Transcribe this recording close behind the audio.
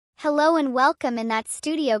Hello and welcome in that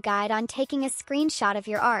studio guide on taking a screenshot of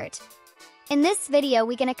your art. In this video,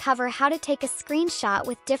 we're going to cover how to take a screenshot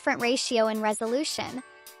with different ratio and resolution.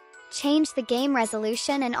 Change the game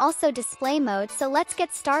resolution and also display mode, so let's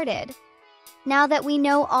get started. Now that we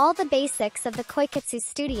know all the basics of the Koikatsu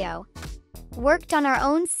Studio, worked on our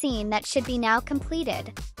own scene that should be now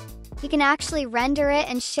completed. You can actually render it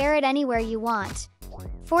and share it anywhere you want.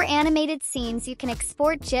 For animated scenes, you can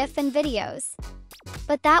export GIF and videos.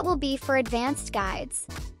 But that will be for advanced guides.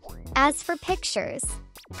 As for pictures,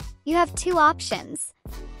 you have two options.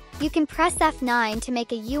 You can press F9 to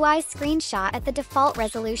make a UI screenshot at the default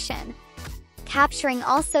resolution, capturing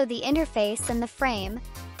also the interface and the frame.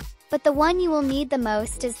 But the one you will need the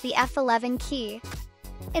most is the F11 key.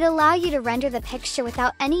 It allows you to render the picture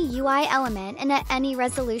without any UI element and at any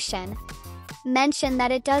resolution. Mention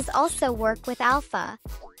that it does also work with alpha.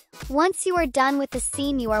 Once you are done with the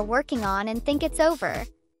scene you are working on and think it's over,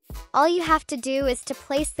 all you have to do is to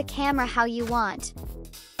place the camera how you want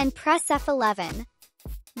and press F11.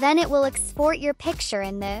 Then it will export your picture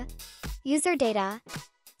in the user data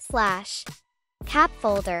 / cap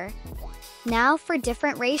folder. Now for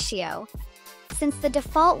different ratio, since the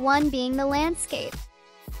default one being the landscape.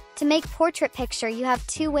 To make portrait picture, you have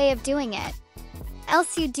two ways of doing it.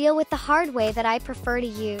 Else you deal with the hard way that I prefer to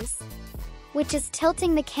use, which is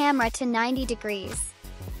tilting the camera to 90 degrees,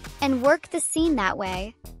 and work the scene that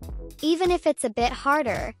way. Even if it's a bit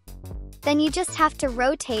harder, then you just have to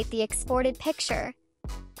rotate the exported picture.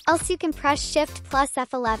 Else you can press Shift plus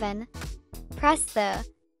F11, press the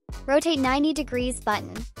rotate 90 degrees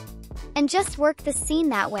button, and just work the scene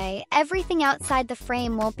that way. Everything outside the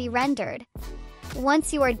frame won't be rendered.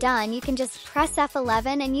 Once you are done, you can just press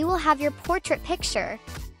F11 and you will have your portrait picture.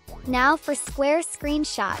 Now for square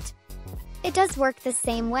screenshot. It does work the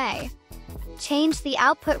same way. Change the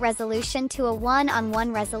output resolution to a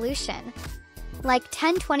 1:1 resolution, like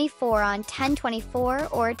 1024 on 1024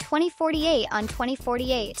 or 2048 on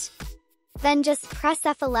 2048. Then just press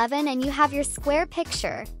F11 and you have your square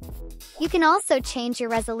picture. You can also change your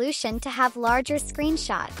resolution to have larger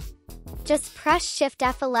screenshot. Just press Shift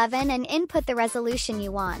F11 and input the resolution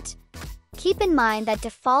you want. Keep in mind that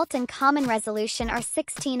default and common resolution are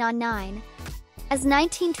 16:9, as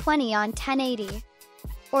 1920 on 1080,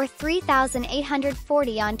 or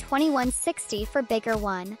 3840 on 2160 for bigger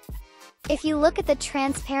one. If you look at the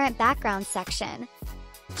transparent background section,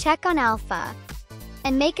 check on alpha,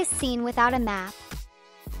 and make a scene without a map.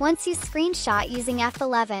 Once you screenshot using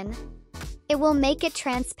F11, it will make it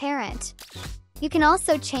transparent. You can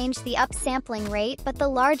also change the upsampling rate, but the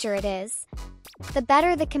larger it is, the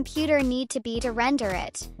better the computer need to be to render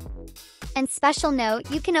it. And special note,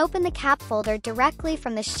 you can open the cap folder directly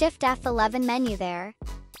from the Shift F11 menu there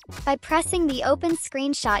by pressing the Open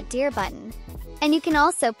Screenshot Dear button. And you can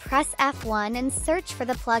also press F1 and search for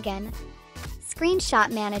the plugin Screenshot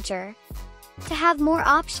Manager to have more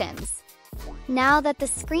options. Now that the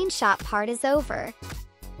screenshot part is over,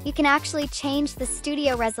 you can actually change the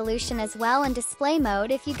studio resolution as well in display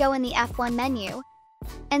mode if you go in the F1 menu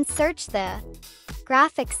and search the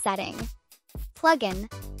graphics setting plugin.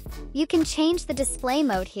 You can change the display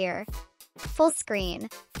mode here, full screen,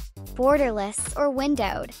 borderless, or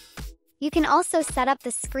windowed. You can also set up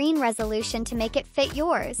the screen resolution to make it fit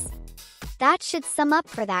yours. That should sum up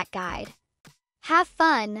for that guide. Have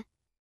fun!